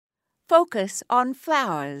focus on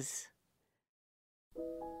flowers.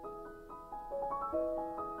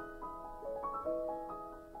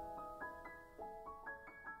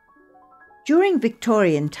 During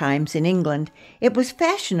Victorian times in England, it was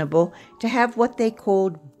fashionable to have what they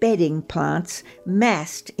called bedding plants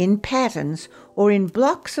massed in patterns or in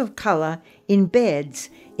blocks of colour in beds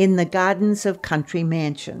in the gardens of country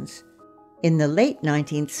mansions. In the late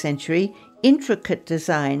 19th century, intricate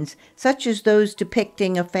designs, such as those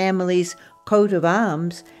depicting a family's coat of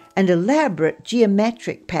arms and elaborate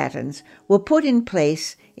geometric patterns, were put in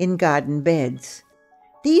place in garden beds.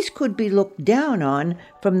 These could be looked down on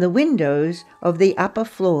from the windows of the upper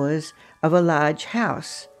floors of a large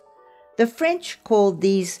house. The French called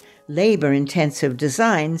these labor-intensive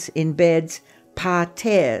designs in beds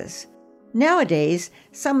parterres. Nowadays,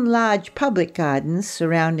 some large public gardens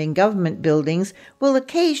surrounding government buildings will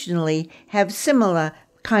occasionally have similar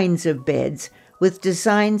kinds of beds with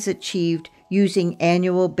designs achieved using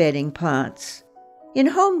annual bedding plants. In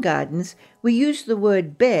home gardens, we use the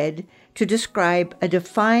word bed to describe a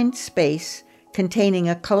defined space containing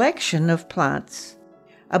a collection of plants.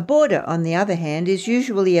 A border, on the other hand, is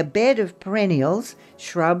usually a bed of perennials,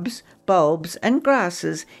 shrubs, bulbs, and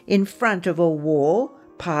grasses in front of a wall,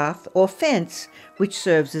 path, or fence, which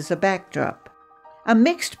serves as a backdrop. A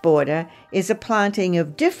mixed border is a planting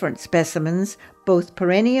of different specimens, both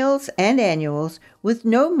perennials and annuals, with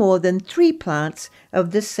no more than 3 plants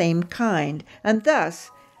of the same kind, and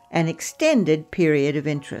thus an extended period of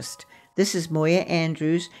interest. This is Moya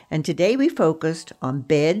Andrews, and today we focused on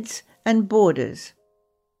beds and borders.